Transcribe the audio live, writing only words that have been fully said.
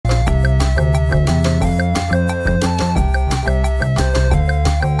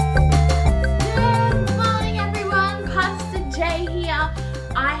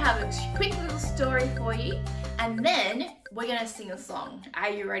gonna sing a song.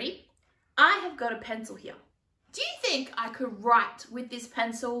 Are you ready? I have got a pencil here. Do you think I could write with this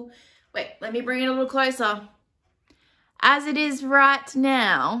pencil? Wait, let me bring it a little closer. As it is right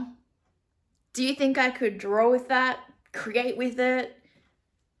now, do you think I could draw with that? Create with it?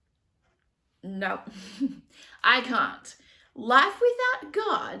 No, I can't. Life without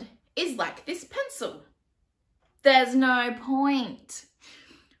God is like this pencil. There's no point.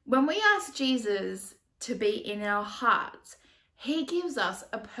 When we ask Jesus to be in our hearts, he gives us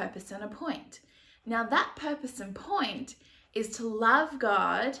a purpose and a point. Now that purpose and point is to love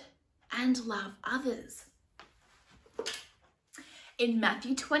God and love others. In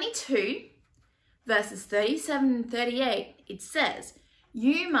Matthew 22, verses 37 and 38, it says,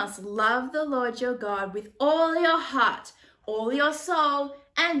 "You must love the Lord your God with all your heart, all your soul,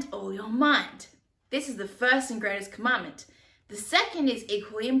 and all your mind." This is the first and greatest commandment. The second is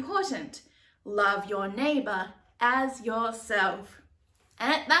equally important. Love your neighbor as yourself.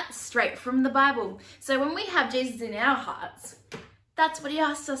 And that's straight from the Bible. So when we have Jesus in our hearts, that's what he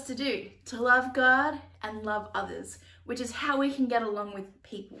asks us to do, to love God and love others, which is how we can get along with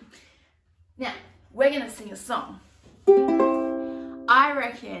people. Now, we're going to sing a song. I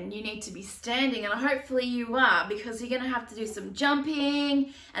reckon you need to be standing, and hopefully you are, because you're going to have to do some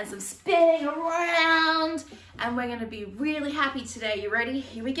jumping and some spinning around, and we're going to be really happy today. You ready?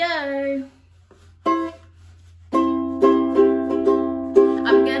 Here we go.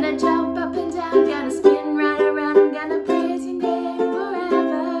 I'm going to jump up and down, going to spin right around, I'm going to praise your name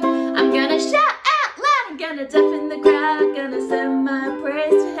forever. I'm going to shout out loud, I'm going to deafen the crowd, I'm going to send my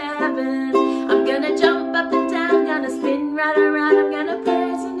praise to heaven. I'm going to jump up and down, going to spin right around, I'm going to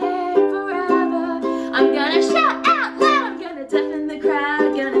praise your name forever. I'm going to shout out loud, I'm going to deafen the crowd,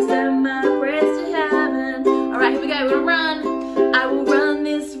 I'm going to send my praise to heaven. Alright, here we go, we're going to run. I will run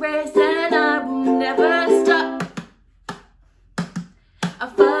this race and I will never stop. I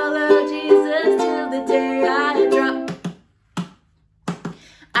follow Jesus till the day I drop.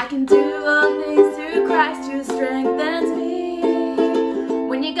 I can do all things through Christ who strengthens me.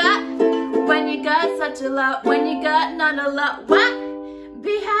 When you got such a lot, when you got not a lot, what?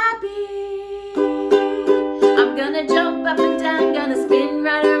 Be happy. I'm gonna jump up and down, gonna spin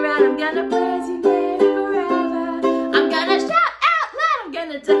right around, I'm gonna praise your name forever. I'm gonna shout out loud, I'm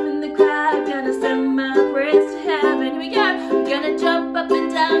gonna deafen the crowd, gonna send my praise to heaven. Here we go. I'm gonna jump up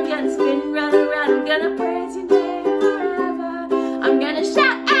and down, gonna spin right around, I'm gonna praise your name forever. I'm gonna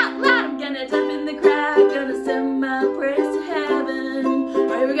shout out loud, I'm gonna deafen the crowd, gonna send my praise to heaven.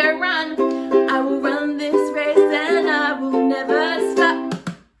 Alright, here we go, run. I will run this race and I will never stop.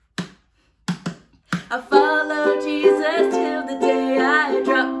 I follow Jesus till the day I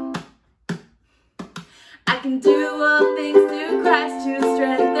drop. I can do all things through Christ who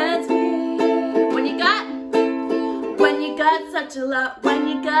strengthens me. When you got such a lot, when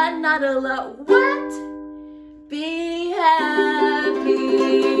you got not a lot, what? Be happy.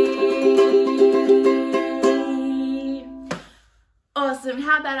 Awesome.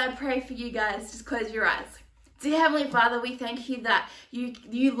 How about I pray for you guys? Just close your eyes. Dear Heavenly Father, we thank you that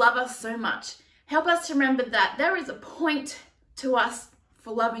you love us so much. Help us to remember that there is a point to us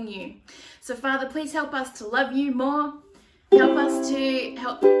for loving you. So Father, please help us to love you more. Help us to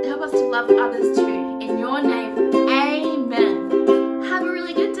love others too. In your name,